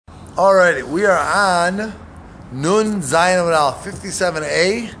Alrighty, we are on Nun Zayin Al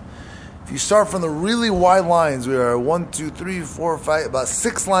 57A. If you start from the really wide lines, we are 1, 2, 3, 4, 5, about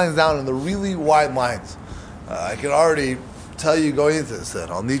 6 lines down in the really wide lines. I can already tell you going into this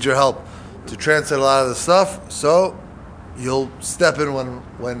that I'll need your help to translate a lot of the stuff, so you'll step in when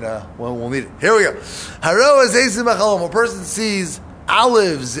we'll need it. Here we go. Haro Azaysim B'Chalom. A person sees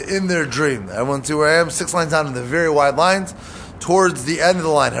olives in their dream. Everyone see where I am? 6 lines down in the very wide lines. Towards the end of the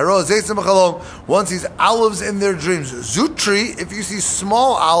line. One sees olives in their dreams. Zutri, if you see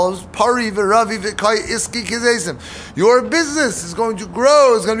small olives, pari v'ravi v'kai iski kizesim. Your business is going to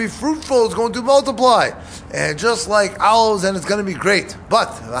grow, it's going to be fruitful, it's going to multiply. And just like olives, and it's going to be great.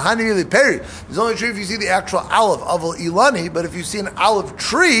 But, it's only true if you see the actual olive, aval ilani, but if you see an olive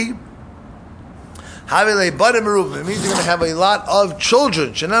tree, it means you're going to have a lot of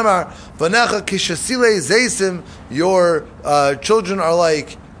children. Your children are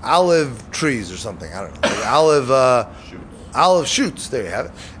like olive trees or something. I don't know. Like olive shoots. There you have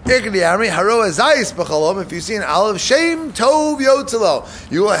it. If you see an olive, Shem Tov Yotzelo,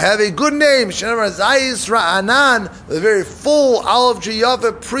 you will have a good name. The very full olive tree,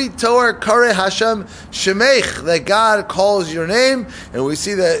 Pri Toar Kare Hashem Shemech, that God calls your name, and we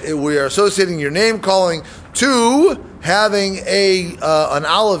see that we are associating your name calling to having an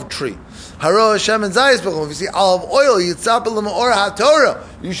olive tree. Haro Hashem and Zayis B'chol. If you see olive oil, Yitzap L'Ma'or HaTorah.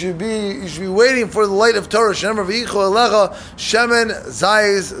 You should be waiting for the light of Torah. Shemer V'yicho Elecha Shemen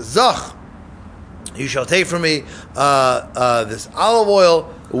Zayis Zach. You shall take from me this olive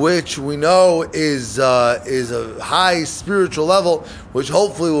oil, which we know is a high spiritual level, which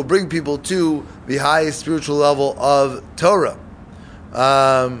hopefully will bring people to the high spiritual level of Torah.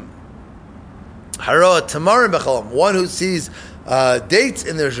 Haro Tamarim B'cholam. One who sees dates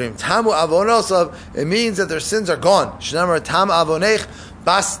in their dream. Tamu avonosav. It means that their sins are gone. Shnamar tam avonech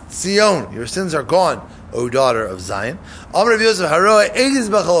bas Zion. Your sins are gone, O daughter of Zion. Amar Rav Yosef haroa eidiz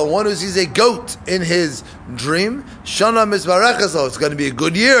b'chalom. One who sees a goat in his dream. Shana misbarechas. It's going to be a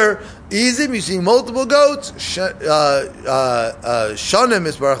good year. Izim, you see multiple goats. Shana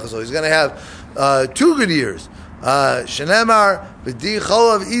misbarechas. He's going to have 2 good years. Shnamar b'di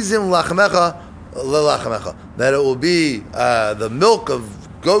cholav izim lachmecha. That it will be the milk of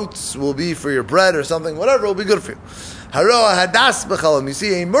goats will be for your bread or something, whatever, it will be good for you. Haroa hadas b'chalam. You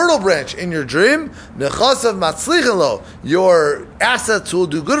see a myrtle branch in your dream. Nechasav matzlichin lo. Your assets will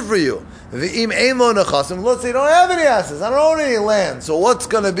do good for you. V'im ein lo nechasim. Let's say you don't have any assets. I don't own any land. So what's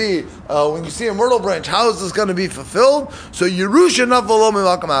going to be when you see a myrtle branch? How is this going to be fulfilled? So Yerusha nafalo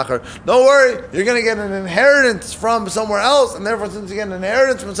mimakam acher. Don't worry, you're going to get an inheritance from somewhere else, and therefore, since you get an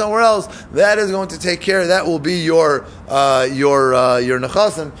inheritance from somewhere else, that is going to take care. That will be your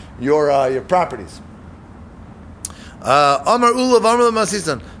nechasim, your properties. Amar ulav amar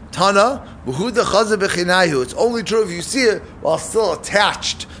l'masisan Tana b'huda chaza b'chinayu. It's only true if you see it while still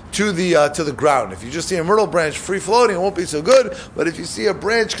attached to the ground. If you just see a myrtle branch free floating, it won't be so good. But if you see a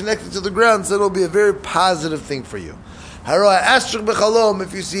branch connected to the ground, so it'll be a very positive thing for you. Haroa estrog b'chalom.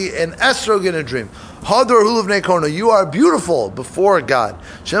 If you see an estrog in a dream, hador hulav nekorno. You are beautiful before God.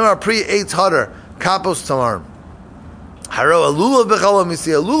 Shemar pri eitz hadar kapos tamar. Haro a lulav b'chalom. You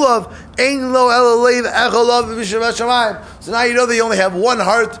see a lulav. Ein lo elaleiv echolav b'shavat shamayim. So now you know that you only have one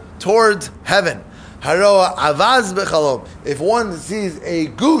heart towards heaven. Haroa avaz b'chalom. If one sees a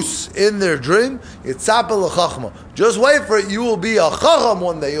goose in their dream, yitzapa l'chachma. Just wait for it. You will be a chacham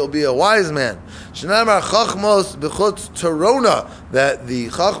one day. You'll be a wise man. Shenamar chachmos b'chutz torona. That the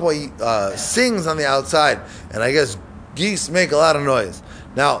chachma sings on the outside, and I guess geese make a lot of noise.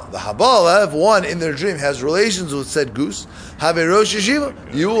 Now, the Habal, if one in their dream has relations with said goose, have a Rosh Yeshiva,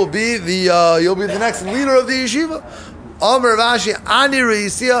 you'll be the next leader of the yeshiva. Amar Rashi, Ani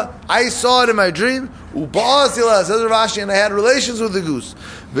Reisia, I saw it in my dream. Uba'asila, says Rashi, and I had relations with the goose.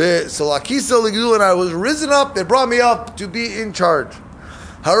 Salakisa Ligul, and I was risen up. They brought me up to be in charge.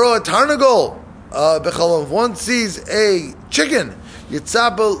 Haroa Tarnagol, Bechalom. If one sees a chicken,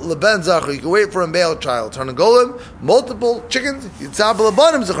 Yitzabel leben zachar. You can wait for a male child. Tarnagolim, multiple chickens. Yitzabel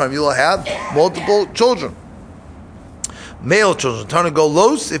lebanim zachar. You will have multiple children. Male children.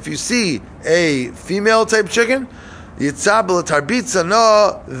 Tarnagolos. If you see a female type chicken, Yitzabel tarbitza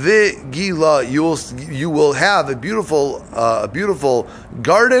na v'gila. You will have a beautiful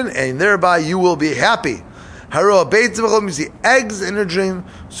garden, and thereby you will be happy. Haro beit zevachom. You see eggs in a dream.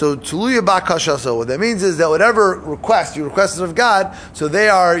 So tuluya bakasha. So what that means is that whatever request you requested of God, so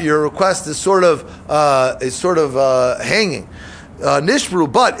your request is sort of hanging. nishbru,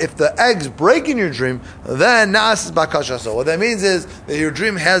 but if the eggs break in your dream, then naas is bakasha. So what that means is that your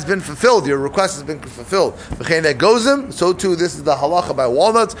dream has been fulfilled, your request has been fulfilled. V'chein egozim, so too this is the halacha by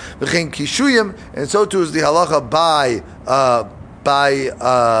walnuts. V'chein kishuyim, and so too is the halacha by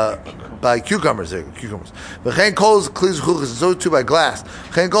cucumbers. Cucumbers. V'chein kol kli zchuchas, so too by glass.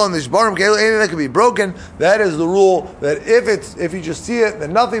 V'chein kol nishbarim, anything that can be broken. That is the rule. That if you just see it,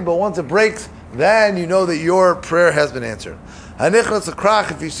 then nothing. But once it breaks, then you know that your prayer has been answered.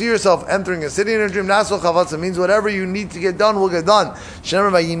 If you see yourself entering a city in a dream, nasul chavatza means whatever you need to get done will get done.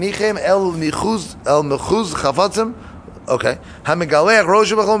 Shemer vayinichem el mechuz chavatzim. Okay. Hamigaleach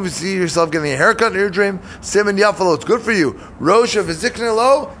rosha b'cholom. If you see yourself getting a haircut in your dream, siman yafalo, it's good for you. Rosha v'zikne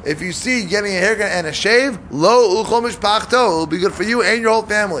lo. If you see getting a haircut and a shave, lo ulchom mishpachto, it will be good for you and your whole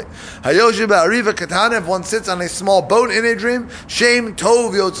family. Hayoshi ba'ariva katana. If one sits on a small boat in a dream, shem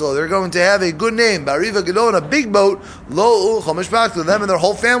tov yotzlo. They're going to have a good name. Ba'ariva gadol, a big boat, lo ulchom mishpachto. Them and their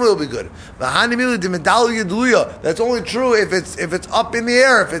whole family will be good. V'hanimili dimedal yedluya. That's only true if it's up in the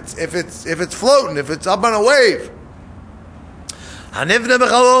air, if it's floating, if it's up on a wave.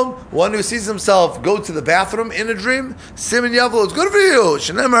 One who sees himself go to the bathroom in a dream, simin yavlo, it's good for you.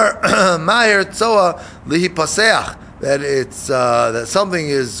 Shenemar maher tzoa lihipaseach, that it's that something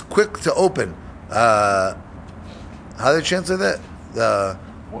is quick to open. How do they translate that?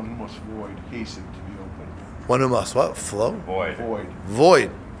 One who must void, hasten to be opened. One who must what? Flow?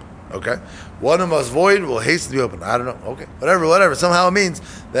 Void. Okay. One who must void will hasten to be open. I don't know. Okay. Whatever. Somehow it means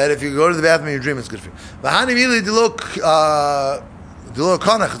that if you go to the bathroom in your dream, it's good for you.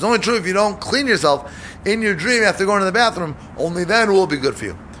 It's only true if you don't clean yourself in your dream after going to the bathroom. Only then will it be good for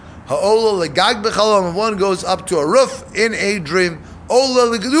you. If one goes up to a roof in a dream,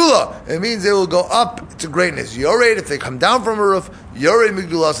 it means they will go up to greatness. Yored, if they come down from a roof, Yored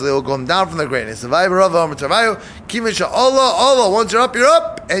migdula, so they will come down from their greatness. Once you're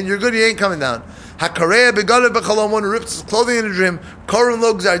up, and you're good, you ain't coming down. One who rips his clothing in a dream,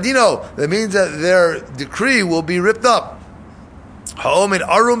 that means that their decree will be ripped up.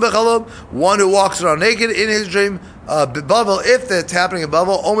 One who walks around naked in his dream, if that's happening in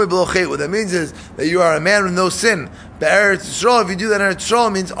Bavel, what that means is that you are a man with no sin. If you do that in Eretz Yisrael,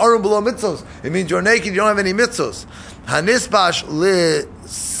 it means arum below mitzvos. It means you're naked, you don't have any mitzvos. Hanisbash li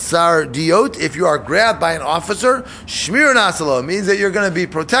sardiot, if you are grabbed by an officer, shmir nasalo, it means that you're going to be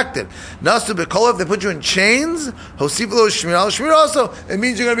protected. Nasu bekol, if they put you in chains, hosifalo shmir also, it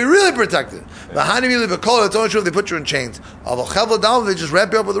means you're going to be really protected. V'hanimili bekol, it's only true if they put you in chains. Aval chevel down, they just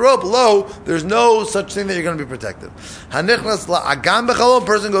wrap you up with a rope. Lo, there's no such thing that you're going to be protected. Hanichnas la'agam bekol, a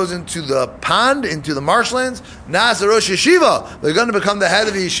person goes into the pond, into the marshlands, nas rosh yeshiva, they're going to become the head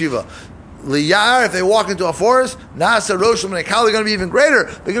of the yeshiva. Liyar, if they walk into a forest, Nasa Roshim and a Kal, they're going to be even greater.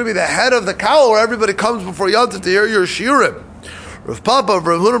 They're going to be the head of the Kal, where everybody comes before Yontif to hear your shiurim. Rav Papa,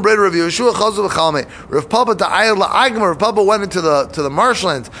 Rav Huna Breder, Rav Yeshua Chazu v'Chalmei. Rav Papa Ta'ayel La'agma. Rav Papa went into the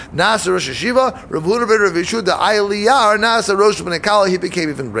marshlands. Nasa Rosh Yeshiva. Rav Huna Breder, Rav Yeshua Ta'ayel Liyar. Nasa Roshim and a Kal, he became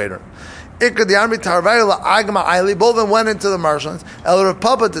even greater. Both of them went into the marshlands. El Rav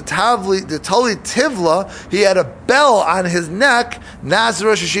Papa the Tali Tivla, he had a bell on his neck. Nas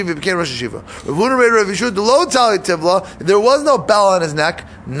Rosh Yeshiva, became Rosh Yeshiva. Rav Huna Breder, Rav Yeshua the Lo Tali Tivla, there was no bell on his neck.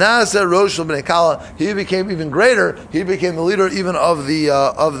 Nas Rosh B'nei Kala, he became even greater. He became the leader even of the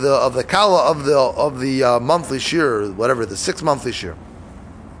Kala of the monthly shir, whatever, the 6 monthly shir.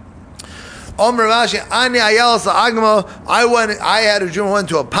 I had a dream, I went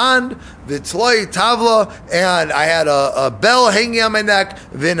to a pond, Vitzloi Tavla, and I had a bell hanging on my neck,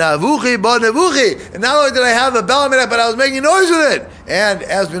 Vinavuchi Banavuchi. And not only did I have a bell on my neck, but I was making noise with it. And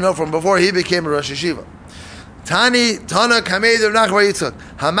as we know from before, he became a Rosh Yeshiva. Tana Kamed of Nachbar Yitzchak.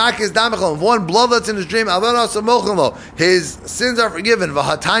 Hamak is Damachon. One blood that's in his dream, Avanos Mochenlo. His sins are forgiven.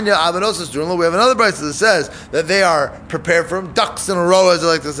 Vahatanya Avanos Durlo. We have another verse that says that they are prepared for him. Ducks in a row, as I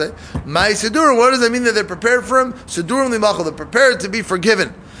like to say. My Sidurim, what does that mean that they're prepared for him? Sidurim Limachol. They're prepared to be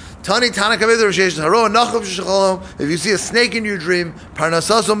forgiven. If you see a snake in your dream,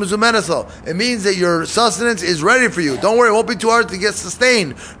 it means that your sustenance is ready for you. Don't worry, it won't be too hard to get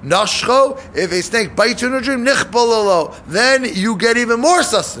sustained. If a snake bites you in a dream, then you get even more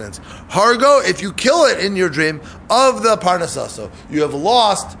sustenance. Hargo, if you kill it in your dream, of the parnasaso, you have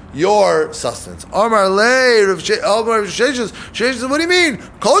lost your sustenance. Amar le, what do you mean?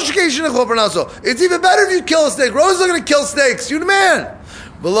 It's even better if you kill a snake. Rose is not going to kill snakes. You're the man.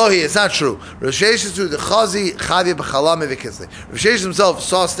 Below here, it's not true. Rav Sheshes himself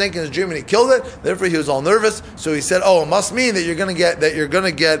saw a snake in his dream and he killed it. Therefore, he was all nervous. So he said, "Oh, it must mean that you're going to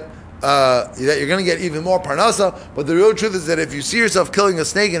get even more parnasa." But the real truth is that if you see yourself killing a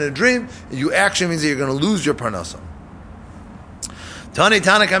snake in a dream, you actually means that you're going to lose your parnasa. Tani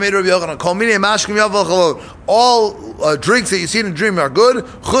Tana Kamei Rabbi Yochanan. Kol minei mashkim yavel chalot. All drinks that you see in a dream are good.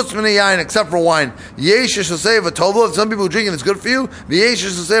 Chutz minei yain, except for wine. Yesh shosei v'tovlo. Some people drink and it's good for you. V'yesh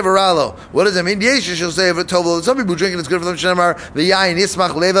shosei v'ralo. What does that mean? Yesh shosei v'tovlo. Some people drink and it's good for them. Shenamar v'yain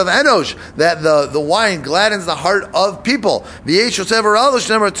yismach levav enosh. That the wine gladdens the heart of people. V'yesh shosei v'ralo.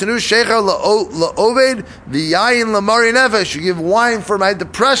 Shenamar tenu shecher la'oved v'yain lamari nefesh. You give wine for my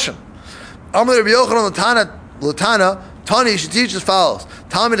depression. Amar Rabbi Yochanan Latana. Tani should teach as follows.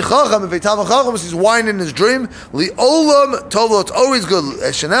 Talmid Chacham, if a Talmid Chacham sees wine in his dream, Li'olam Tovlo, it's always good.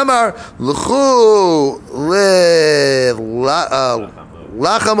 Shenemar, L'chu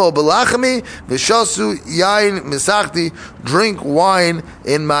Lachamo Belachami, V'shasu Yain Misachti, drink wine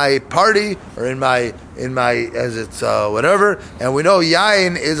in my party, or in my, as it's whatever, and we know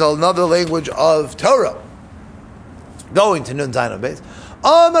Yain is another language of Torah. Going to Nun Zayin base.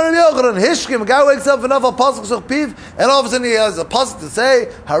 Hishkim, a guy wakes up enough a pasuk piv, and all of a sudden he has a pasuk to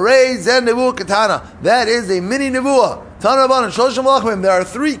say, Harei zen nevuah katana. That is a mini nevuah. Tana Rabban and Shloshim Malachim. There are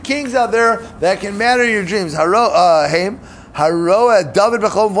 3 kings out there that can matter in your dreams. Haim. Haroa David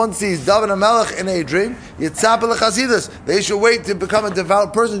Bechom, one sees David HaMelech in a dream. Yitzap Chasidus. They should wait to become a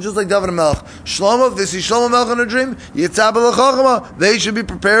devout person, just like David HaMelech. Shlomo, if they see Shlomo HaMelech in a dream, Yitzap Chachama. They should be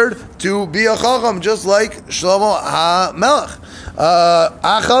prepared to be a Chacham, just like Shlomo HaMelech.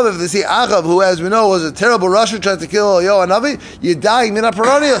 Achav, if they see Achav, who, as we know, was a terrible Russia, tried to kill Yoanavi, Yidayim Mina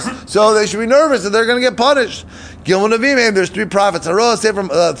Peronius. So they should be nervous that they're going to get punished. Gilman Avim, there's 3 prophets. Haroah say from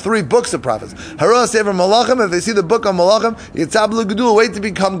 3 books of prophets. Haroah say from Malachim, if they see the book of Malachim, Yitzab L'Gedul, wait to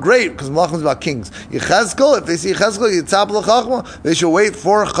become great, because Malachim is about kings. Yechezkel, if they see Yechezkel, Yitzab L'Chachma, they should wait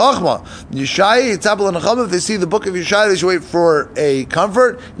for Chachma. Yishai, Yitzab L'Nachama, if they see the book of Yishai, they should wait for a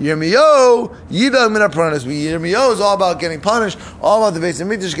comfort. Yirmiyahu, Yidah Min HaParanis. Yirmiyahu is all about getting punished, all about the Beis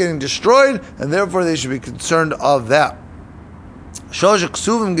HaMikdash getting destroyed, and therefore they should be concerned of that. There's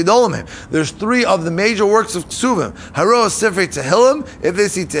 3 of the major works of Ksuvim. Haroah Sifrei Tehillim. If they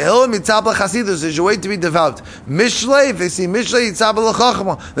see Tehillim, Yitzab L'Chasidus, they should wait to be devout. Mishlei, if they see Mishlei, Yitzab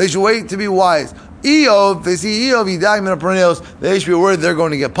L'Chachma, they should wait to be wise. Eov, if they see Eov, Yidayim Min HaParanos, they should be worried they're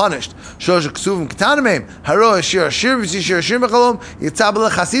going to get punished. Shosh Ksuvim Ketanim. Haroah Shir Ashir, if you see Shir Ashir Mechalom, Yitzab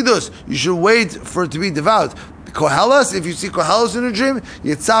L'Chasidus, you should wait for it to be devout. Kohelas, if you see Kohelas in a dream,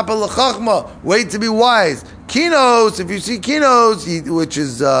 Yitzap L'Chachma, wait to be wise. Kinos, if you see Kinos,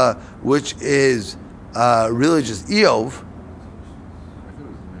 which is really just Eov.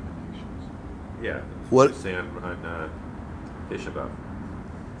 Yeah. What? Say on Tisha B'Av.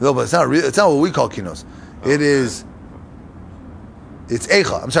 No, but it's not real. It's not what we call Kinos. It is. It's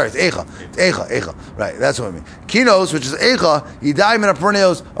Eicha. I'm sorry, it's Eicha. It's Eicha. Right, that's what I mean. Kinos, which is Eicha, Yidayim Min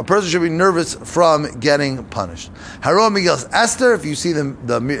HaParanos, a person should be nervous from getting punished. Haroah Megillas Esther, if you see the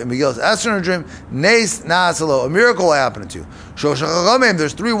Megillas Esther in a dream, Nes Na'asalo, a miracle will happen to you. Shosh HaChachamim,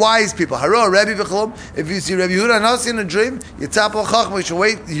 there's 3 wise people. Haroah Rebbe B'Chalom, if you see Rebbe Yehuda Nasi in a dream, Yitzap L'Chachma, you should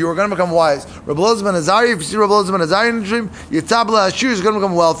wait, you are going to become wise. Rabbi Elazar ben Azariah, if you see Rabbi Elazar ben Azariah in a dream, Yitzap L'Ashir, you're going to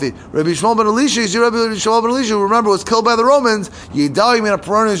become wealthy. Rabbi Shmuel ben Elisha, you see Rabbi Shmuel ben Elisha, who remember was killed by the Romans, Yidayim Min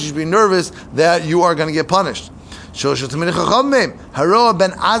HaParanos, you should be nervous that you are going to get punished. Haroah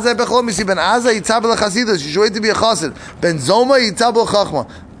ben Azai B'Chalom, you see Ben Azai, Yitzab L'Chasidus, you should wait to be a Chassid. Ben Zoma, Yitzab L'Chachma.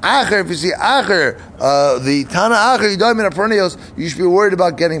 Acher, if you see Acher, the Tana Acher, Yidayim Min HaParanos, you should be worried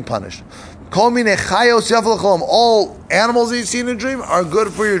about getting punished. All animals that you see in a dream are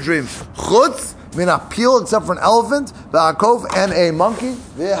good for your dream. Chutz min apil, except for an elephant, v'akof, and a monkey,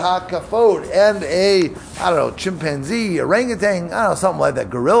 v'hakafod, and a, chimpanzee, orangutan, something like that,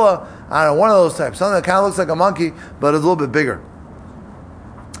 gorilla, one of those types, something that kind of looks like a monkey, but is a little bit bigger.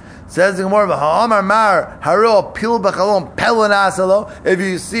 Says the Gemara, if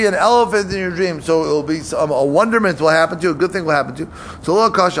you see an elephant in your dream, so it will be a wonderment will happen to you, a good thing will happen to you. So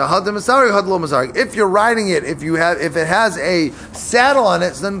if you're riding it, if it has a saddle on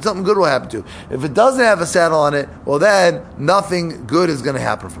it, then something good will happen to you. If it doesn't have a saddle on it, well then nothing good is going to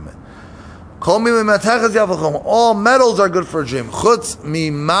happen from it. All metals are good for a dream. Chutz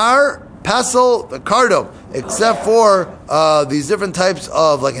mimar pesel the cardo, except for these different types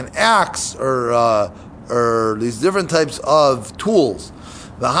of, like an axe or these different types of tools.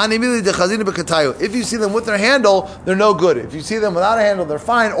 If you see them with their handle, they're no good. If you see them without a handle, they're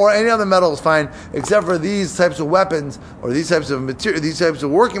fine, or any other metal is fine, except for these types of weapons or these types of these types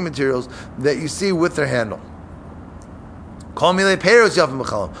of working materials that you see with their handle. All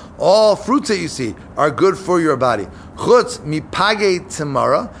fruits that you see are good for your body. Chutz mipage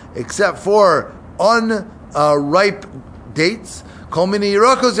tamara, except for unripe dates. All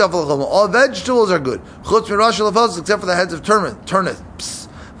vegetables are good. Chutz mirashal, except for the heads of turnips.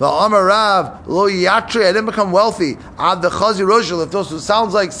 V'amarav lo yatri, I didn't become wealthy. Ad the chazi roshel, if those who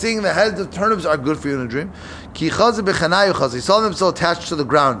sounds like seeing the heads of turnips are good for you in a dream. Ki chazi b'chanayu chazi, you saw them still attached to the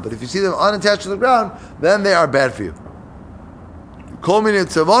ground, but if you see them unattached to the ground, then they are bad for you. Kol mini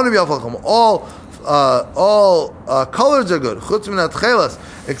tzavonim yafalchom, all colors are good, chutz min atchelas,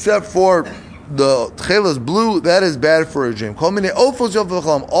 except for the tchelas blue, that is bad for a dream. Kol mini ofos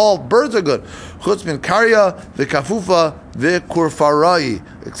yafalchom, all birds are good, chutz min karya, v'kafufa, v'kurfarai,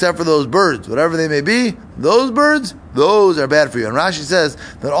 except for those birds, whatever they may be, those birds, those are bad for you. And Rashi says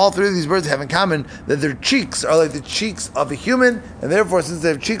that all three of these birds have in common that their cheeks are like the cheeks of a human, and therefore, since they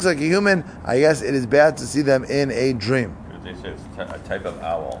have cheeks like a human, I guess it is bad to see them in a dream. They say it's a type of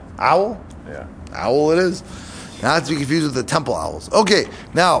owl. Owl? Yeah. Owl it is. Not to be confused with the temple owls. Okay,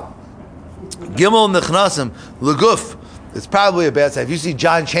 now, Gimel Nechnasim, Leguf. It's probably a bad sign. If you see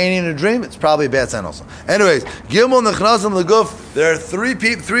John Chaney in a dream, it's probably a bad sign also. Anyways, Gimel Nechnasim Leguf. There are three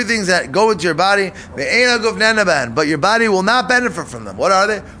things that go into your body. But your body will not benefit from them. What are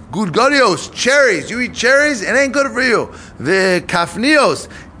they? Gudgarios, cherries. You eat cherries, it ain't good for you. The kafnios,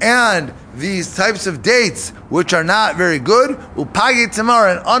 and these types of dates, which are not very good, upagi tamar,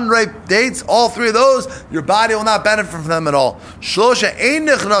 and unripe dates, all three of those, your body will not benefit from them at all. Shlosha ein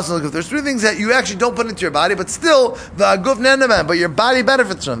nechnasim leguf. There's three things that you actually don't put into your body, but still, the aguf nenaman, but your body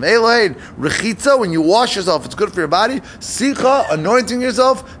benefits from them. Elohein, rechitza, when you wash yourself, it's good for your body. Sicha, anointing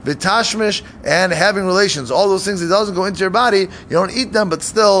yourself. Vitashmish, and having relations. All those things that doesn't go into your body, you don't eat them, but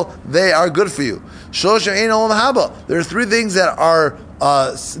still, they are good for you. Shlosha ein olam haba. There are three things that are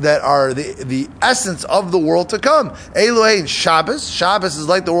the essence of the world to come. Elohein, Shabbos. Shabbos is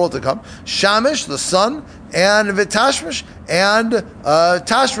like the world to come. Shamish, the sun, and Vitashmish, and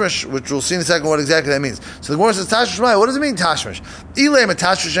Tashmish, which we'll see in a second what exactly that means. So the Gemara says, Tashmish, what does it mean, Tashmish?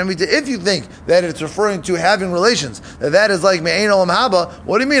 If you think that it's referring to having relations, that is like Me'ein Olam Haba,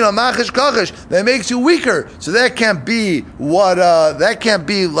 what do you mean? Amachish Kachish, that makes you weaker. So that can't be what, that can't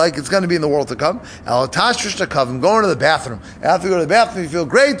be like it's going to be in the world to come. Al Tashmish Takavim, going to the bathroom. After you go to the bathroom, you feel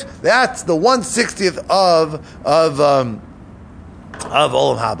great. That's the 1/60th of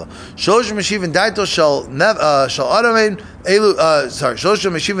Olam Haba. Shoshim Meshivin Daito shall Adamein Elu.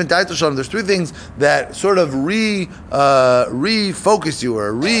 Shoshim Meshivin Daito shall. There's three things that sort of refocus you, or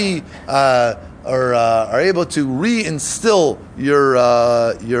are able to reinstill your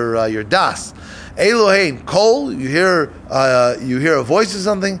das. Elohein, kol, you hear a voice or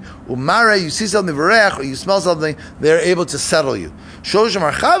something. Umare, you see something. Verech, or you smell something. They're able to settle you. Shoshim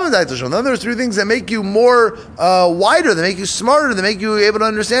archavim daitoshon. Then there's three things that make you more wider, that make you smarter, that make you able to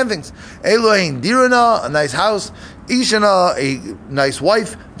understand things. Elohein, dirana, a nice house. Ishana, a nice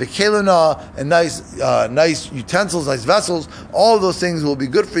wife. V'kelana, and nice utensils, nice vessels. All of those things will be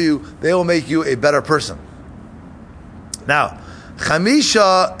good for you. They will make you a better person. Now,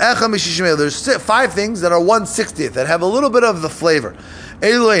 Chamisha, Echa Mishishimel. There's five things that are 1/60th, that have a little bit of the flavor.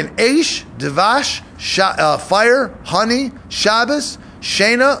 Eloin, Eish, Devash, fire, honey, Shabbos,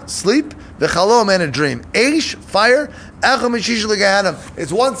 Shena, sleep, V'chalom, and a dream. Eish, fire, Echa Mishish L'Gehenim.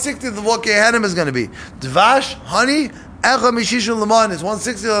 It's 1/60th of what Gehenim is going to be. Devash, honey, Echa Mishish L'Man. It's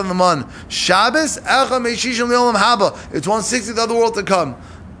 1/60th of the man. Shabbos, Echa Mishish L'Olam Haba. It's 1/60th of the world to come.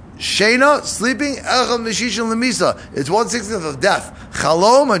 Shena, sleeping, Echad Mishishon Lemisa. It's 1/60th of death.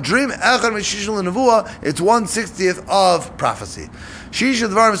 Chalom, a dream, Echad Mishishon Lenavua. It's 1/60th of prophecy. Shisha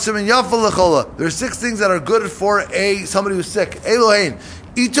Dvarim Simin Yafa Lechola. There's six things that are good for somebody who's sick. Elohein,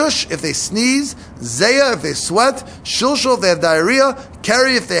 Itush, if they sneeze. Zeya, if they sweat. Shilshul, if they have diarrhea.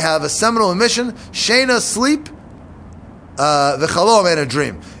 Keri, if they have a seminal emission. Shena, sleep. The Chalom, and a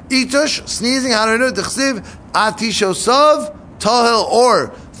dream. Itush, sneezing, Hananu, Dechsiv, Atishosav, Tahil,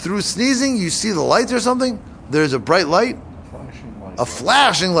 or through sneezing, you see the light or something. There's a bright light. Flashing light. A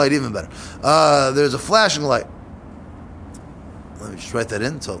flashing light, even better. There's a flashing light. Let me just write that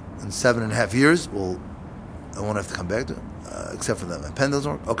in. So in 7.5 years, I won't have to come back to it. Except for that. My pen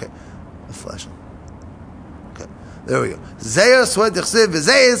doesn't work. Okay. A flashing. Okay. There we go. Zeya sweat dechsiv.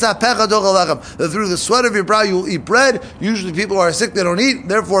 That through the sweat of your brow you will eat bread. Usually people who are sick, they don't eat.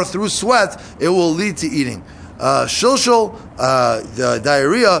 Therefore, through sweat, it will lead to eating. Shilshul, the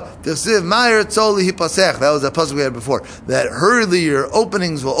diarrhea, Tesiv Mayer Tzoli Hipasech. That was that puzzle we had before. That hurriedly your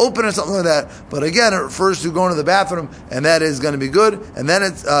openings will open or something like that. But again, it refers to going to the bathroom, and that is going to be good. And then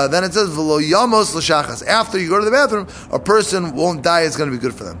it says V'lo Yamos L'Shachas. After you go to the bathroom, a person won't die. It's going to be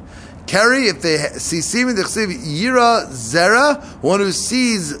good for them. Keri, if they see Simin Dechsiv Yira Zera, one who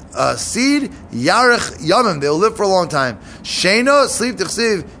sees seed, Yarech Yamim, they will live for a long time. Shena, sleep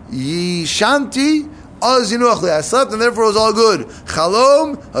Dechsiv Yishanti. I slept and therefore it was all good.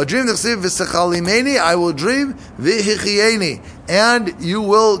 Chalom, a dream, I will dream, vihichieni, and you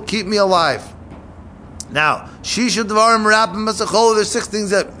will keep me alive. Now, Shisha Dvarim Rapim Masachol, there's 6 things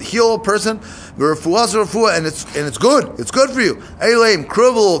that heal a person. And it's good. It's good for you. Eileim,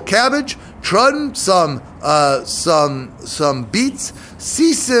 kruvel, cabbage, trudden, some beets,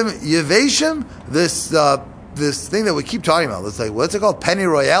 sisim, yevashim, this thing that we keep talking about. It's like, what's it called? Penny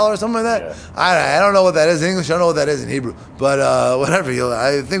Royale or something like that? Yeah. I don't know what that is in English. I don't know what that is in Hebrew. But whatever.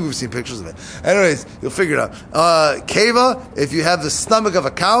 I think we've seen pictures of it. Anyways, you'll figure it out. Keva, if you have the stomach of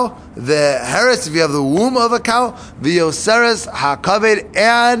a cow. The heres, if you have the womb of a cow. The yoseres, hakaved,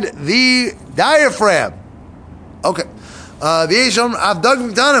 and the diaphragm. Okay. The Yeshom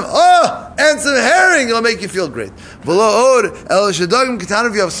Avdagim Ketanim. Oh, and some herring. It'll make you feel great. Below Od El Shadagim Ketanim.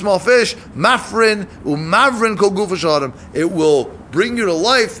 If you have small fish, Mafrin Umavrin Kol Gufa Shadim. It will bring you to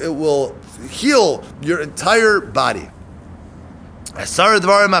life. It will heal your entire body. There's 10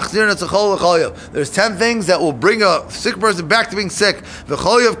 things that will bring a sick person back to being sick.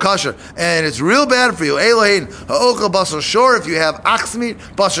 V'chol kosher, and it's real bad for you. Elohein ha'ochel basar shor. If you have ox meat,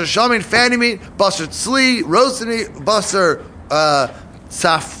 basar shamin, fatty meat, basar tzli, roasted meat, basar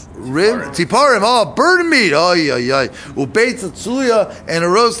safrim, tiparim, bird meat. Ubeit tzluya, and a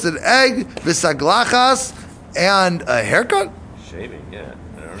roasted egg, v'saglachas, and a haircut. Shaving, yeah.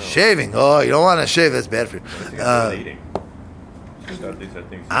 I don't know. Shaving. Oh, you don't want to shave. That's bad for you. Eating. I don't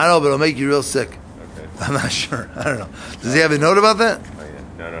know, but it'll make you real sick. Okay. I'm not sure. I don't know. Does he have a note about that? Oh,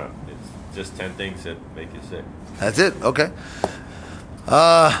 yeah. No. It's just 10 things that make you sick. That's it? Okay.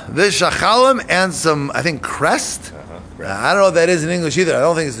 This shachalim and some, I think, crest. I don't know what that is in English either. I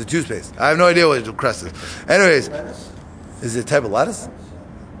don't think it's the toothpaste. I have no idea what crest is. Anyways, is it a type of lettuce?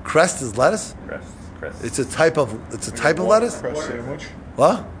 Crest is lettuce? Crest. It's a type of lettuce? Crest sandwich.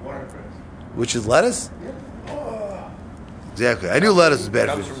 What? Which is lettuce? Exactly. I knew lettuce was bad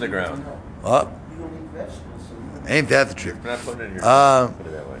for you. Comes from the ground. What? Ain't that the truth? We're not putting it in your put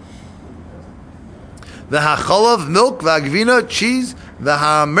it that way. The hacholav, milk, the agvina, cheese, the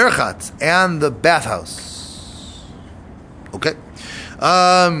hamerchat, and the bathhouse. Okay.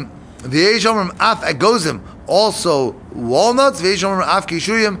 The yeshomrim af agozim, also walnuts. The yeshomrim af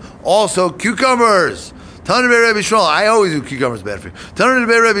kishuyim, also cucumbers. I always do cucumbers bad for you.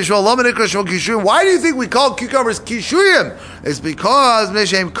 Why do you think we call cucumbers kishuyim? It's because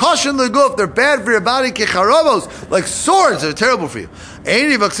they're bad for your body, like swords. They're terrible for you.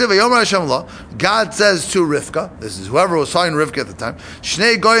 God says to Rivka, this is whoever was talking to Rivka at the time,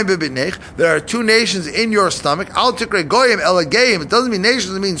 there are 2 nations in your stomach. It doesn't mean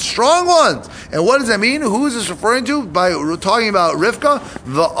nations, it means strong ones. And what does that mean? Who is this referring to? By talking about Rivka,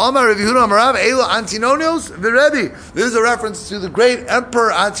 this is a reference to the great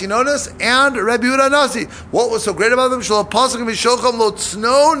Emperor Antigonus and Rebbe Yehuda Nasi. What was so great about them?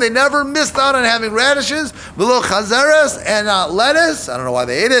 They never missed out on having radishes, and not lettuce. I don't know why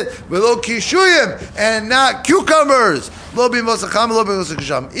they ate it. Kishuyim, and not cucumbers.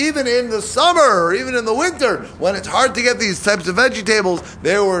 Even in the summer, or even in the winter, when it's hard to get these types of vegetables,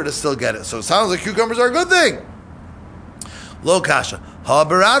 they were to still get it. So it sounds like cucumbers are a good thing. Lo kasha.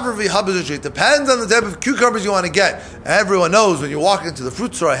 It depends on the type of cucumbers you want to get. Everyone knows when you walk into the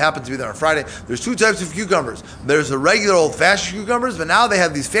fruit store, I happen to be there on Friday, there's 2 types of cucumbers. There's the regular old-fashioned cucumbers, but now they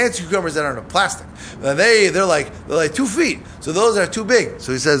have these fancy cucumbers that are in plastic. They're like 2 feet. So those are too big.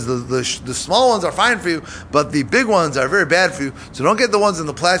 So he says the small ones are fine for you, but the big ones are very bad for you. So don't get the ones in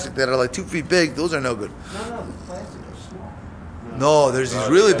the plastic that are like 2 feet big. Those are no good. No, the plastic are small. No, there's these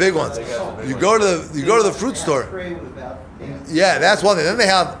really big ones. You go to the fruit store. Yeah, that's one thing. Then they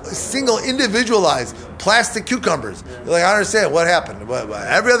have single individualized plastic cucumbers. You're like, I understand what happened.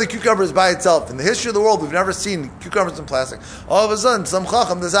 Every other cucumber is by itself. In the history of the world, we've never seen cucumbers in plastic. All of a sudden, some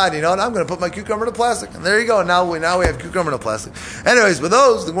chacham decided, you know what, I'm going to put my cucumber in plastic. And there you go. Now we have cucumber in plastic. Anyways, but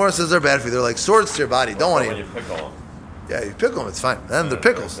those, the Gemara says they're bad for you. They're like swords to your body. Don't want to eat them. When you pickle them. Yeah, you pickle them, it's fine. Then they're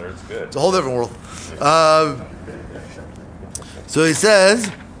pickles. It's good. It's a whole different world. So he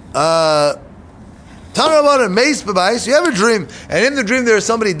says, you have a dream, and in the dream there is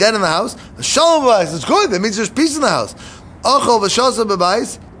somebody dead in the house. Shalom b'bayis, it's good. That means there's peace in the house.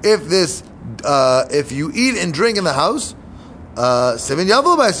 If you eat and drink in the house, Simin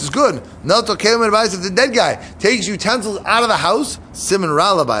Yavel b'bayis is good. If the dead guy takes utensils out of the house, Simin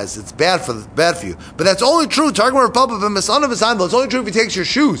Rala b'bayis, it's bad for you. But that's only true. It's only true if he takes your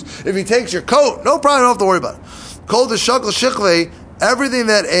shoes. If he takes your coat, no problem. You don't have to worry about it. Kol d'shakal shichlei, everything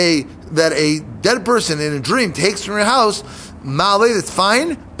that a dead person in a dream takes from your house, Malay, that's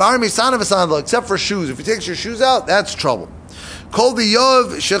fine. Bar misana v'sanadlo, except for shoes. If he takes your shoes out, that's trouble. Kol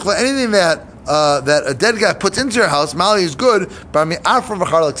d'yov shechla, anything that a dead guy puts into your house, Malay is good. Bar mi'afra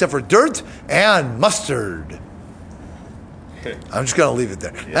v'charla, except for dirt and mustard. I'm just going to leave it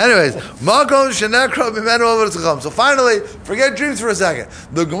there. Anyways, so finally, forget dreams for a second.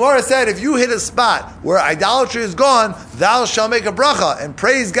 The Gemara said, if you hit a spot where idolatry is gone, thou shalt make a bracha and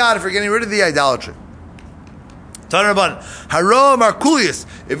praise God for getting rid of the idolatry. Haro Markulius.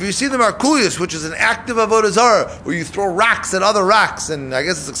 If you see the Markulius, which is an active avodah zarah, where you throw rocks at other rocks, and I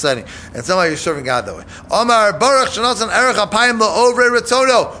guess it's exciting, and somehow you're serving God that way. Omar Baruch Shanasan Erech Apayim La'Ovre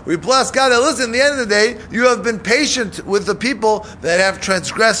Retono. We bless God that, listen, at the end of the day, you have been patient with the people that have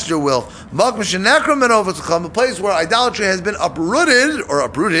transgressed your will. A place where idolatry has been uprooted.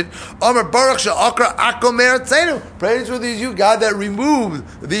 Omar Baruch Sha'akra Akomer Tzenu. Praise with you, God, that removed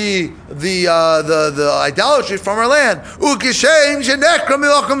the idolatry from our land. And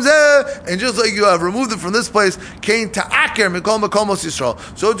just like you have removed it from this place,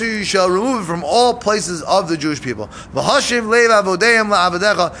 so too you shall remove it from all places of the Jewish people.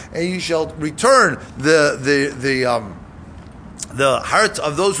 And you shall return the hearts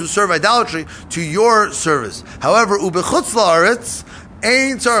of those who serve idolatry to your service. However, ubechutz la'aretz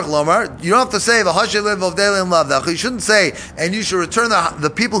Ein tzarich lomar. You don't have to say v'hashem lev avdei lev. You shouldn't say, and you should return the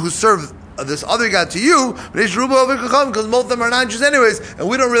people who serve this other God to you, because most of them are non-Jews anyways, and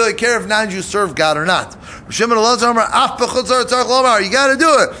we don't really care if non-Jews serve God or not. You got to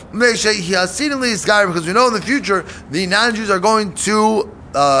do it. Because we know in the future the non-Jews are going to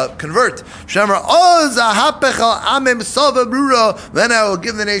convert. Then I will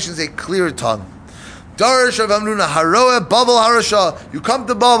give the nations a clear tongue. Darish of Hamnuna Haroeh Bavel Harasha. You come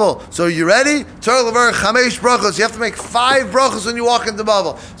to Bavel. So are you ready? Chamesh brachos. You have to make 5 brachos when you walk into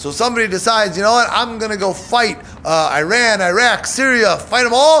Bavel. So somebody decides, you know what? I'm going to go fight Iran, Iraq, Syria, fight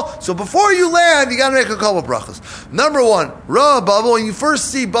them all. So before you land, you got to make a couple brachos. Number 1, Ra Bavel. When you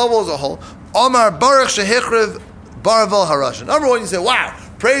first see Bavel as a whole, Omar Baruch Shehichriv Baravel Harasha. Number 1, you say, wow.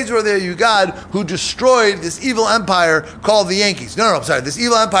 Praiseworthy are you, God, who destroyed this evil empire called the Yankees. This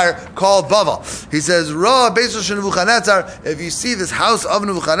evil empire called Bavel. He says, Ra Beisos Nebuchadnezzar. If you see this house of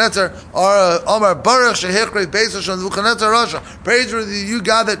Nebuchadnezzar, Omar Baruch Shehichriv Beisos Nebuchadnezzar Rasha. Praiseworthy are you,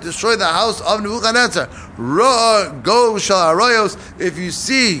 God, that destroyed the house of Nebuchadnezzar. Ra Go Shal Arayos. If you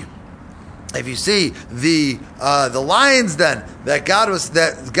see the lions then that God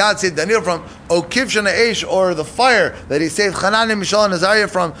saved Daniel from, Okiv Shana Eish, or the fire that he saved Hananiah, Mishael, and Azariah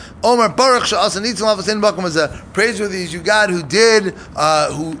from, Omer Baruch Sha'asan Nitzim Lavasin Bakum, is praiseworthy is you, God, who did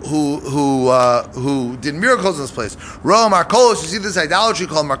miracles in this place. Ro Markolos, you see this idolatry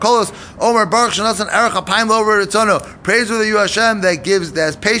called Markolos. Omer Baruch Shanasan Erech Apayim Lover Ritzono. Praiseworthy you, Hashem, that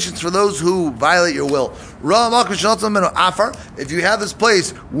has patience for those who violate your will. If you have this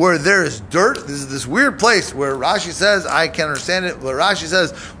place where there is dirt, this is this weird place where Rashi says, I can understand it, but Rashi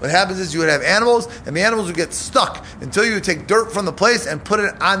says what happens is you would have animals, and the animals would get stuck until you would take dirt from the place and put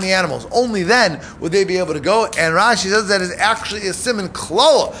it on the animals. Only then would they be able to go, and Rashi says that is actually a siman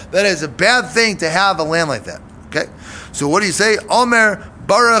klala. That is a bad thing to have a land like that. Okay? So what do you say? Omer,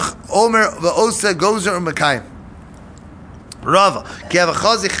 Baruch, Omer, V'ose, Gozer, Mekayim. Rava,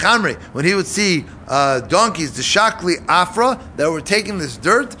 Kiavachazi Chamri, when he would see donkeys, the Shakli Afra, that were taking this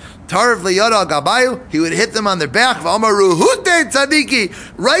dirt, Tarv Leyada Gabayu, he would hit them on their back, V'amaru Hute Tzadiki,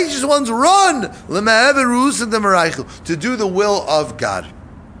 righteous ones run, L'ma'ever Ru'usim Demaraychu, to do the will of God.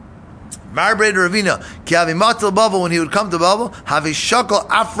 Marbraid Ravina, Kiavimatil Bavel, when he would come to Bavel, have a shakal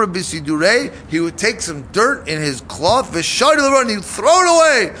afra bisidurei, he would take some dirt in his cloth, v'shadi l'ron, he would throw it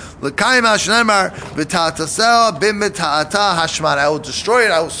away. L'kayim hashnemar, v'ta'atasel b'mita'ata hashman. I will destroy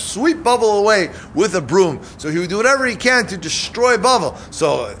it, I will sweep Bavel away with a broom. So he would do whatever he can to destroy Bavel.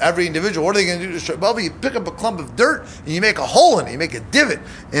 So every individual, what are they going to do to destroy Bavel? You pick up a clump of dirt, and you make a hole in it, you make a divot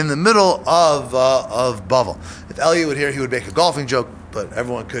in the middle of Bavel. If Elliot would hear, he would make a golfing joke, but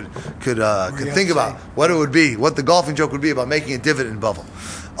everyone could think about what it would be, what the golfing joke would be about making a divot in Bavel.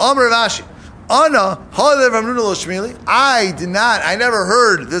 Amar Rav Ashi, Ana Halev Hamnuna Lo Shmili. I never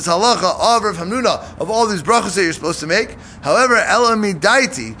heard this halacha of Rav Hamnuna of all these brachos that you're supposed to make. However, Elami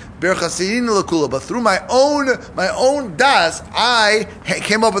Daiti Berachos Lakula. But through my own das, I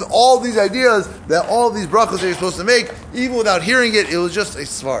came up with all these ideas that all these brachos that you're supposed to make, even without hearing it. It was just a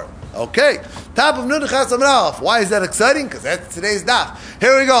svar. Okay, top of Nun Chas Amud Aleph. Why is that exciting? Because that's today's daf.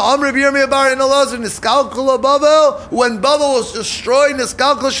 Here we go. Amr B'Yirmiyah Bar in Elazar Niskalkul Bavel. When Bavel was destroyed,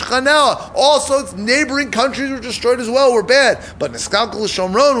 Niskalkul Shechanah. Also, its neighboring countries were destroyed as well. Were bad. But Niskalkul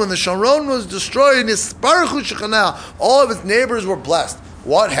Shomron, when the Shomron was destroyed, Nisparchu Shechanah. All of its neighbors were blessed.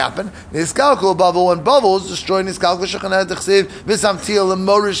 What happened? Niskalkul Bavel, when Bavel was destroyed, Niskalkul Shechanah Dechsev V'Samtil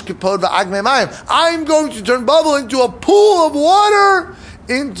L'Morish Kipod V'Agmei Mayim. I'm going to turn Bavel into a pool of water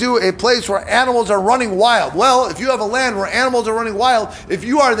into a place where animals are running wild. Well, if you have a land where animals are running wild, if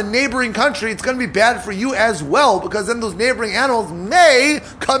you are the neighboring country, it's going to be bad for you as well, because then those neighboring animals may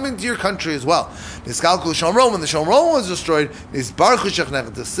come into your country as well. When the Shomron was destroyed, I'm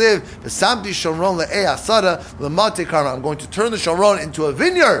going to turn the Shomron into a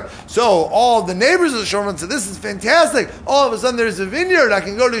vineyard. So all the neighbors of the Shomron said, this is fantastic. All of a sudden there's a vineyard. I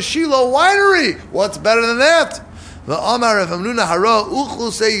can go to Shiloh Winery. What's better than that? If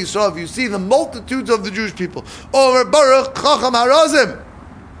you see the multitudes of the Jewish people,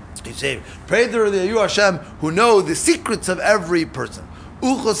 you say, pray to you Hashem, who know the secrets of every person.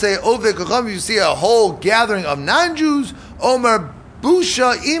 You see a whole gathering of non-Jews. Omer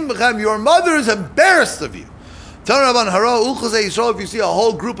busha imchem, your mother is embarrassed of you. If you see a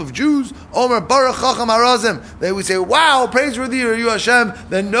whole group of Jews, Omer Baruch Chacham Harazim, they would say, wow, praiseworthy are you Hashem,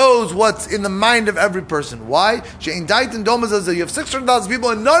 that knows what's in the mind of every person. Why? You have 600,000 people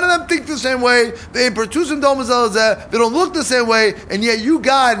and none of them think the same way. They don't look the same way, and yet you,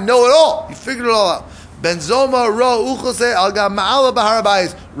 God, know it all. You figured it all out. Benzoma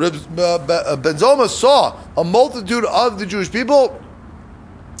saw a multitude of the Jewish people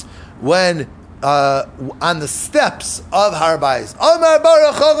when on the steps of Har Bayis.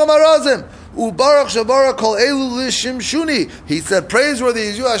 He said, praiseworthy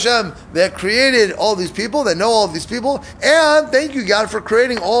is you Hashem that created all these people, that know all of these people, and thank you God for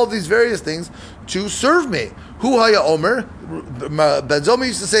creating all of these various things to serve me. Hu haya omer, Benzoma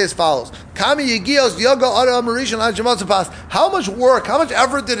used to say as follows: how much work, how much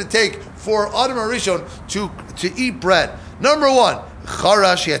effort did it take for Adam Arishon to eat bread? Number one,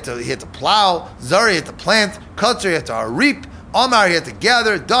 Charash, he had to plow. Zari, he had to plant. Kutzer, he had to reap. Amar, he had to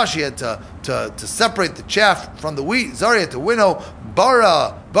gather. Dash, he had to separate the chaff from the wheat. Zari, he had to winnow.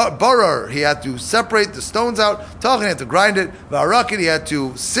 Barar, he had to separate the stones out. Tachin, he had to grind it. V'arakid, he had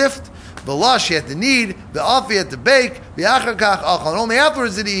to sift. V'lash, he had to knead. V'af, he had to bake. V'achakach, achal. And only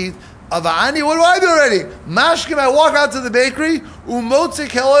afterwards did he eat. Avani, what do I do already? Mashkim, I walk out to the bakery.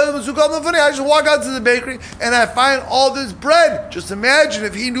 I just walk out to the bakery and I find all this bread. Just imagine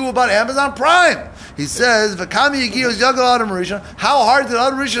if he knew about Amazon Prime. He says, how hard did Adam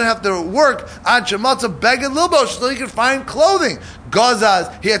Rishon have to work on Shematza Beged Lilbosh so he could find clothing?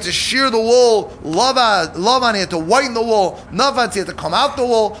 Gazaz, he had to shear the wool. Lavan, he had to whiten the wool. Nafat, he had to come out the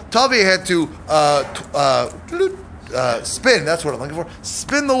wool. Tavi, he had to spin, that's what I'm looking for.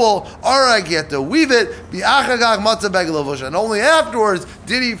 Spin the wool. Arag, he had to weave it. And only afterwards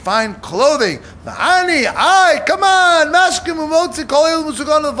did he find clothing. Come on. I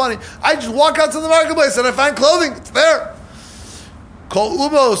just walk out to the marketplace and I find clothing. It's there. And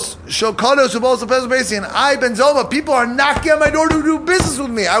I, Benzoma, people are knocking on my door to do business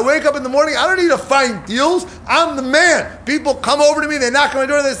with me. I wake up in the morning, I don't need to find deals. I'm the man. People come over to me, they knock on my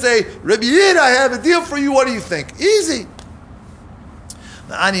door, and they say, Rabbi Yid, I have a deal for you. What do you think? Easy.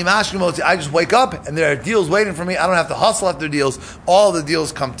 I just wake up and there are deals waiting for me. I don't have to hustle after deals. All the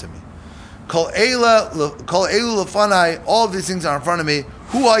deals come to me. All of these things are in front of me.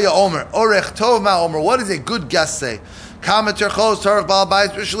 Hu haya omer, orech tov ma omer. What does a good guest say? Kama terchos tarach Baal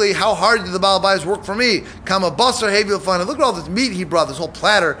Bayis, especially how hard did the Baal Bayis work for me? Kama basar hevi l'fana. Look at all this meat he brought, this whole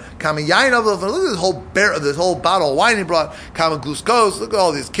platter. Kama yain of l'fana. Look at this whole bottle of wine he brought. Kama gluskos. Look at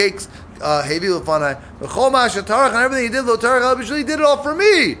all these cakes. Hevi l'fana. V'chol ma'asher tarach, and everything he did lo tarach, he did it all for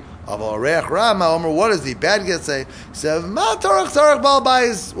me. What does the bad guy say? He said, Ma tarach Baal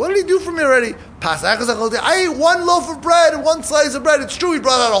Bayis. What did he do for me already? I ate one loaf of bread, one slice of bread. It's true, he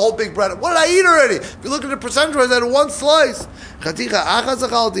brought out a whole big bread. What did I eat already? If you look at the percentage, I had one slice. I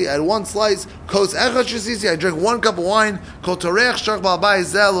had one slice. I drank 1 cup of wine.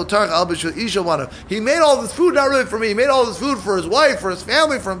 He made all this food, not really for me. He made all this food for his wife, for his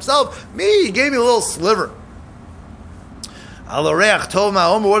family, for himself. Me, he gave me a little sliver. What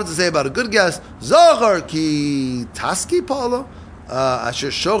does it say about a good guest? Zohar ki taski palo.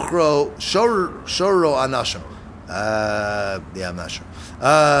 Asher shoro anashim. Yeah, I'm not sure.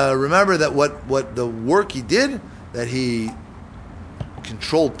 Remember that what the work he did, that he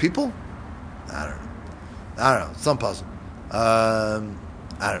controlled people. I don't know. Some puzzle. I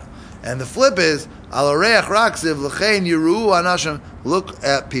don't know. And the flip is alareach raksiv l'chein yiru anashim. Look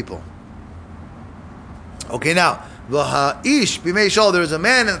at people. Okay, now v'ha'ish b'mei shol. There was a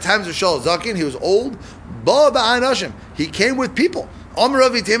man in the times of Shol Zakin. He was old. He came with people. This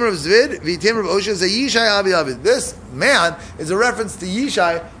man is a reference to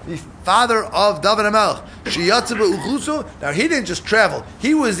Yishai, the father of David HaMelech. Now he didn't just travel.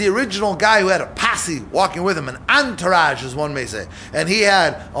 He was the original guy who had a posse walking with him, an entourage, as one may say. And he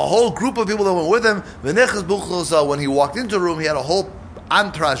had a whole group of people that went with him. When he walked into a room, he had a whole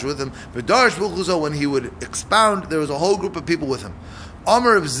entourage with him. V'darish b'chuzo, when he would expound, there was a whole group of people with him.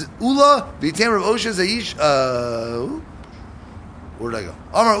 Amar of Ula, v'yitem Rav Osha Zayish, where did I go?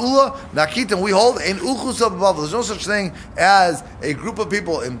 Amar Ula, Nakitim, we hold, ein uchlusa b'Bavel. There's no such thing as a group of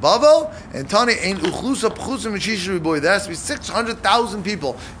people in Bavel, and Tani, ein uchlusa p'chusim v'shishu boy. There has to be 600,000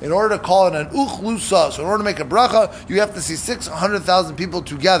 people in order to call it an uchlusa. So in order to make a bracha, you have to see 600,000 people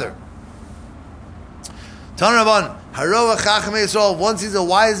together. Tanravan, Haroa Chachmei Yisrael, once he's a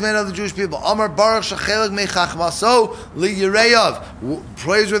wise man of the Jewish people. Amar Baruch Shechelik Me Chachmaso Li Yireyav.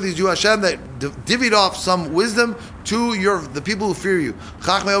 Praiseworthy is you, Hashem, that divvied off some wisdom to the people who fear you.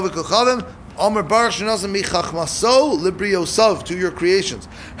 Chachmei Ovik Kochavim. Amar Baruch Shenasa Mi Chachmaso Libri Yosav, to your creations.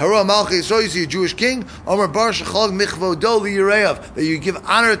 Haroa Malchei Yisrael, you see a Jewish king. Amar Baruch Shechelik Me Chvodo Li Yireyav, that you give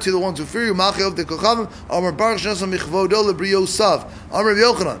honor to the ones who fear you. Malchei Ovik Kochavim. Amar Baruch Shenasa Mi Chvodo Libri Yosav. Amar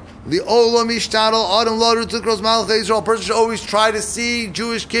Yochanan. The Olam Ishtadal Adam Laru Tukros Malchei Yisrael. A person should always try to see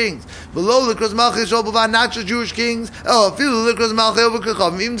Jewish kings. Below Likros Malchei Yisrael, not just Jewish kings.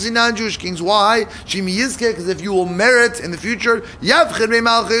 Even see non-Jewish kings. Why? Shimi Yizke, because if you will merit in the future, you'll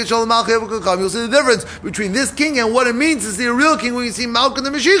see the difference between this king and what it means to see a real king when you see Malka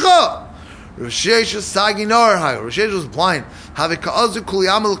the Mashiach. Rishesh Saginar Hayo. Rishesh was blind.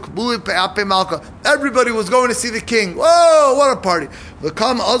 Everybody was going to see the king. Whoa, what a party.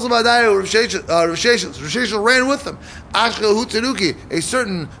 Rishesh ran with them. A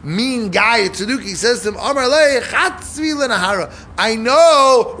certain mean guy at Tzeduki says to him, I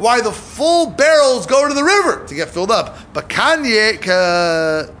know why the full barrels go to the river to get filled up. But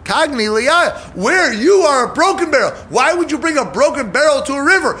where you are a broken barrel. Why would you bring a broken barrel to a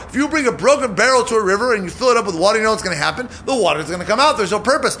river? If you bring a broken barrel to a river and you fill it up with water, you know what's going to happen? The water is going to come out. There's no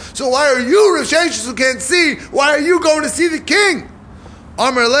purpose. So why are you, Rishesh, who can't see? Why are you going to see the king?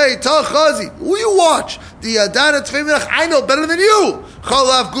 Amar Lei, Tal Chazi, will you watch? The Adana Tfeiminach, I know better than you.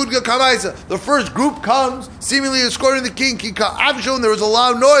 Chalav Gudga Kamaisa. The first group comes, seemingly escorting the king. Kika Avshon, there was a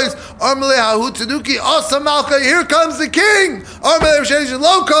loud noise. Amar Lei Hahu Tzeduki, Asa Malka, here comes the king. Amar Lei Rishesh,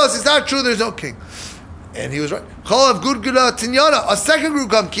 low cost, it's not true, there's no king. And he was right. Chalav Gudga Tinyana, a second group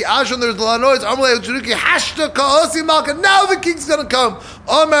comes. Ki Avshon, there's a loud noise. Amar Lei Tzeduki, Hashta Kaosi Malka, now the king's gonna come.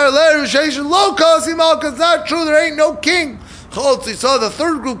 Amar Lei Rishesh, low cost Malka, it's not true, there ain't no king. He saw the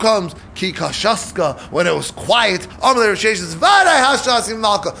third group comes, Ki Kashaska, when it was quiet. Amalei Rishesh says, Vaday Hashtasim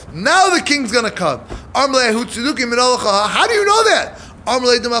Malka. Now the king's going to come. Amalei Hutsuduki Minolacha. How do you know that? Because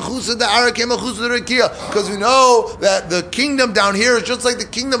we know that the kingdom down here is just like the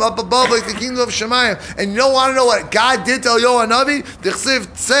kingdom up above, like the kingdom of Shemayim. And you don't want to know what God did to Eliyahu Navi?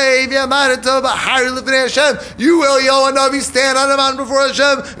 You, Eliyahu Navi, stand on the mountain before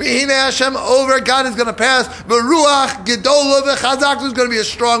Hashem. Hashem over. God is going to pass. Beruach Gedolah v'chazak. There's going to be a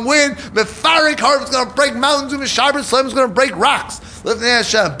strong wind. Mefarik harp is going to break mountains. Meshaber Slim is going to break rocks. But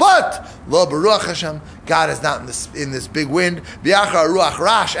lo Baruch Hashem. God is not in this big wind. After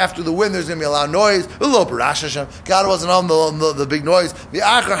the wind, there's going to be a loud noise. God wasn't on the big noise.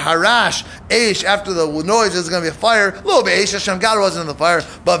 After the noise, there's going to be a fire. God wasn't in the fire.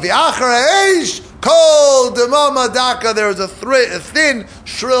 But there was a thin,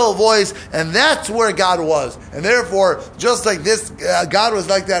 shrill voice, and that's where God was. And therefore, just like this, God was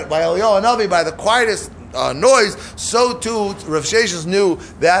like that by Eliyahu Navi, by the quietest noise, so too Rav Sheshes knew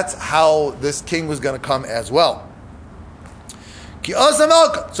that's how this king was going to come as well.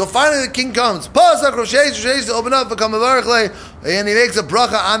 So finally the king comes. Rav Sheshes open up and he makes a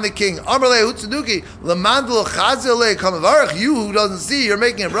bracha on the king. You who doesn't see, you're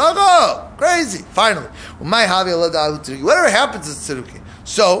making a bracha. Crazy. Finally. Whatever happens is Tzeduki.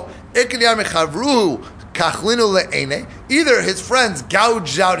 So either his friends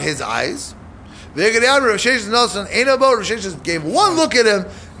gouged out his eyes. Rav Sheshes gave one look at him,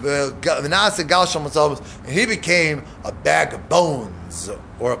 and he became a bag of bones,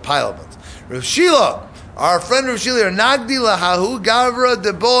 or a pile of bones. Rav Shila, our friend Rav Shila, Nagdi Lahahu Gavra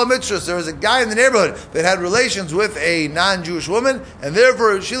de Boa Mitzvah. There was a guy in the neighborhood that had relations with a non-Jewish woman, and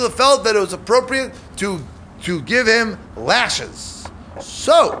therefore Rav Shila felt that it was appropriate to give him lashes.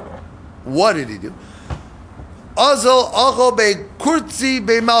 So, what did he do? Azal be Kurtzi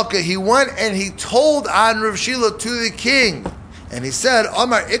be Malka. He went and he told on Rav Shila to the king. And he said,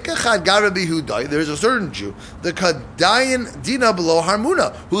 Amar Ikachad Garabi Hudai, there's a certain Jew, the Kadayan Dina below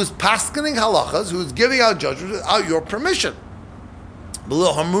Harmuna, who's paskening halachas, who's giving out judgment without your permission.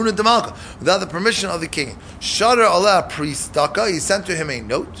 Below Harmuna de Malka, without the permission of the king. Shadar Allah Pristaka, he sent to him a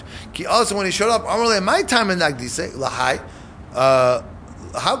note. He also, when he showed up, Amar my time in Nagdise, Lahai,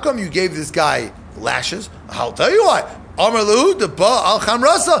 how come you gave this guy lashes? I'll tell you why. Amar Lahu de Ba al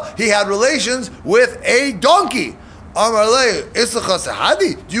Chamrasa, he had relations with a donkey. Amar le Issachar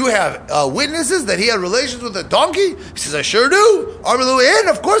Sahadi. Do you have witnesses that he had relations with a donkey? He says, I sure do. Amar le in,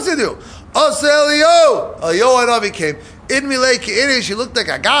 of course I do. Asa Elio Hanavi came. In Milei Ki'inish, he looked like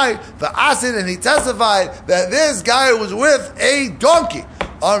a guy, the Asid, and he testified that this guy was with a donkey.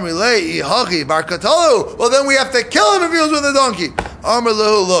 Amar le Ihachi Bar Katalu. Well, then we have to kill him if he was with a donkey. Amar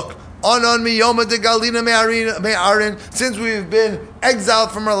lehu, look. Anon mi yoma de galina me'arin, since we've been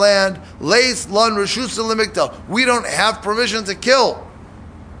exiled from our land, leis lon reshus limiktal, we don't have permission to kill.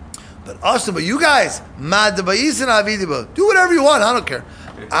 But also, but you guys, mad ba'isin avidiba, do whatever you want, I don't care.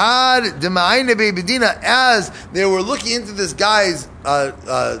 Ad dema'ayne be'bedina, as they were looking into this guy's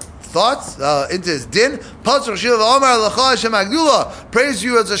thoughts, into his din, pasuk shiv omar l'cha Hashem agdula, praise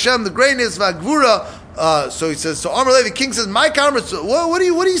you as Hashem, the greatness of agvura. So he says, so Amar the king says, my camera, so what are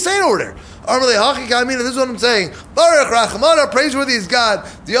you saying over there? Amar Hachi Kamina, this is what I'm saying. Baruch Rachmana, praiseworthy is God,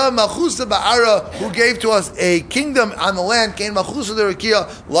 Diyam Machusa Ba'ara, who gave to us a kingdom on the land, Kain Machusa Derakia,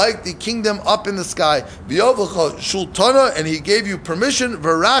 like the kingdom up in the sky. V'yovlecha Shultana, and he gave you permission,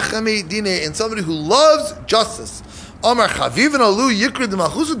 Verachami Dine, and somebody who loves justice. Amar Chaviv and Alu Yikrid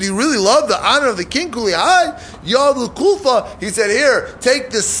Machusa, do you really love the honor of the king? Kuli Hai, Yavlu Kulfa, he said, here,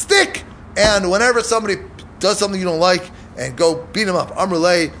 take this stick, and whenever somebody does something you don't like, and go beat him up.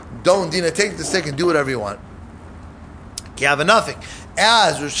 Amrulay, don't Dina, take the stick and do whatever you want. Kiava nothing.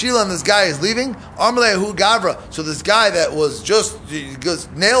 As Rashila and this guy is leaving, Amrulay Hu Gavra. So this guy that was just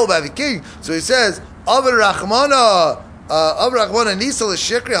nailed by the king. So he says, Avar Rachmana Nisa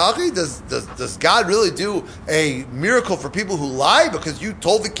L'Shikri Haki. Does God really do a miracle for people who lie? Because you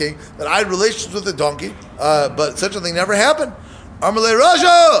told the king that I had relations with a donkey, but such a thing never happened. Amalei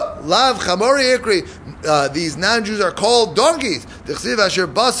Raja, Lav Chamori Ikri. These non-Jews are called donkeys. Their flesh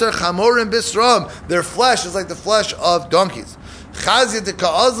is like the flesh of donkeys.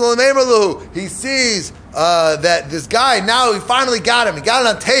 He sees that this guy, now he finally got him. He got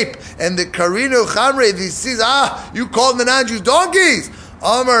it on tape. And the Karinu Chamre, he sees, you called the non-Jews donkeys.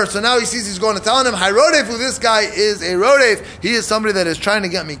 Amr, so now he sees he's going to tell him, Hayrodef, who this guy is a Rodef, he is somebody that is trying to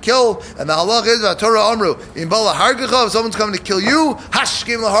get me killed. And the halach is, Torah Amru, in Bala Hargacha, if someone's coming to kill you,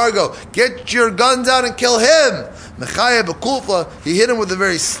 Hashkim Lahargo, get your guns out and kill him. Mechaya Bekulfa, he hit him with the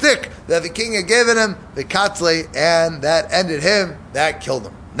very stick that the king had given him, the Katzle, and that ended him, that killed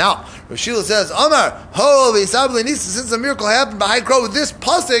him. Now, Rashila says, Amar, since the miracle happened by high crow with this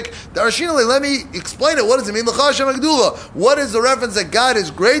pasuk, let me explain it. What does it mean? What is the reference that God is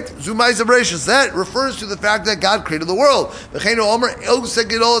great? That refers to the fact that God created the world.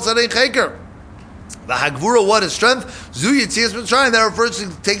 The Hagvura, what is strength? Zu Yitzias Mitzrayim, that refers to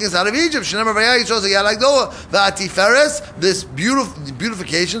taking us out of Egypt. Shenemar Vayai Yisrael Yad Agdola. The Atiferes, this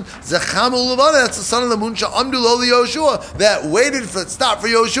beautification. Zecham Ulavana, that's the son of the moon. Sha'amdu Lo Yoshua, that waited for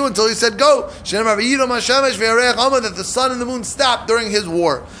Yoshua until he said go. Shenemar Vayidom Hashemesh V'Yareach Amma, that the sun and the moon stopped during his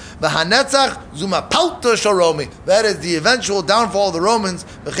war. The Hanetzach Zumapalta Sharomi, that is the eventual downfall of the Romans.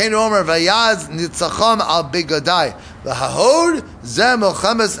 V'chein Omer Vayaz Nitzacham Al Bigadai. The Hahod Zeh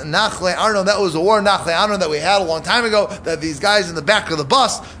Milchemes Nachle Arnon, that was the war Nachle Arnon that we had a long time ago, that these guys in the back of the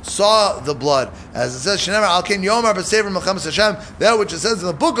bus saw the blood. As it says, Shenemar Al Ken Yomar B'Sever Milchemes Hashem, that which it says in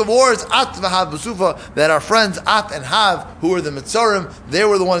the book of wars, At V'Hav B'Sufa, that our friends At and Hav, who were the Mitzarim, they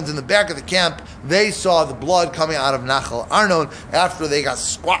were the ones in the back of the camp, they saw the blood coming out of Nachal Arnon after they got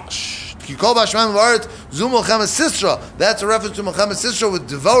squashed. That's a reference to Milchemes Sisra with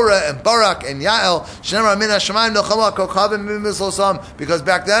Devorah and Barak and Yael. Because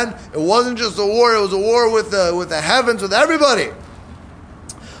back then it wasn't just a war; it was a war with the heavens, with everybody.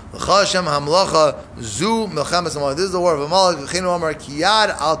 This is the war of Amalek. Kiyad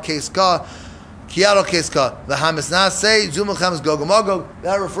al Keska. The Hamisnas say Zu Milchemes Gog and Magog.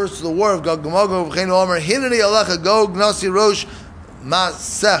 That refers to the war of Gog and Magog. Hineni Alecha Gog Nasi Rosh.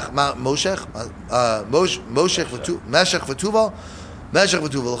 Moshech V'Tuval.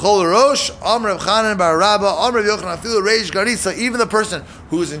 L'chol Rosh, Amr Reb Chanan Bar Rabba, Amr Reb Yochanan Afilu Reish Garisa, even the person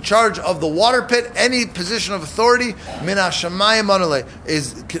who is in charge of the water pit, any position of authority, Min HaShamayim Manole,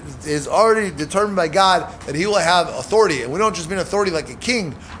 is already determined by God that he will have authority. And we don't just mean authority like a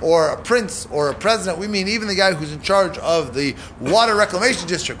king or a prince or a president. We mean even the guy who's in charge of the water reclamation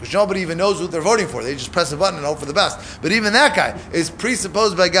district, which nobody even knows what they're voting for. They just press a button and hope for the best. But even that guy is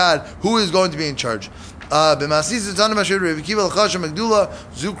presupposed by God who is going to be in charge. That is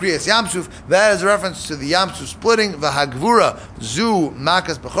a reference to the Yamsuf splitting. V'hagvura zu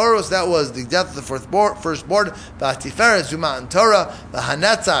makas bechoros. That was the death of the firstborn. V'atiferet zu matan Torah.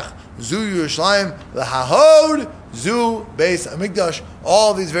 V'hanetzach zu Yerushalayim. V'hahod zu beis hamikdash.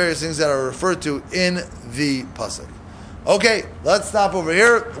 All these various things that are referred to in the pasuk. Okay, let's stop over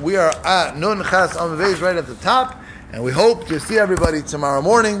here. We are at Nun Chas Amavez right at the top. And we hope to see everybody tomorrow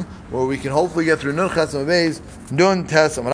morning, where we can hopefully get through Nun Chesam Beis, Nun Tes.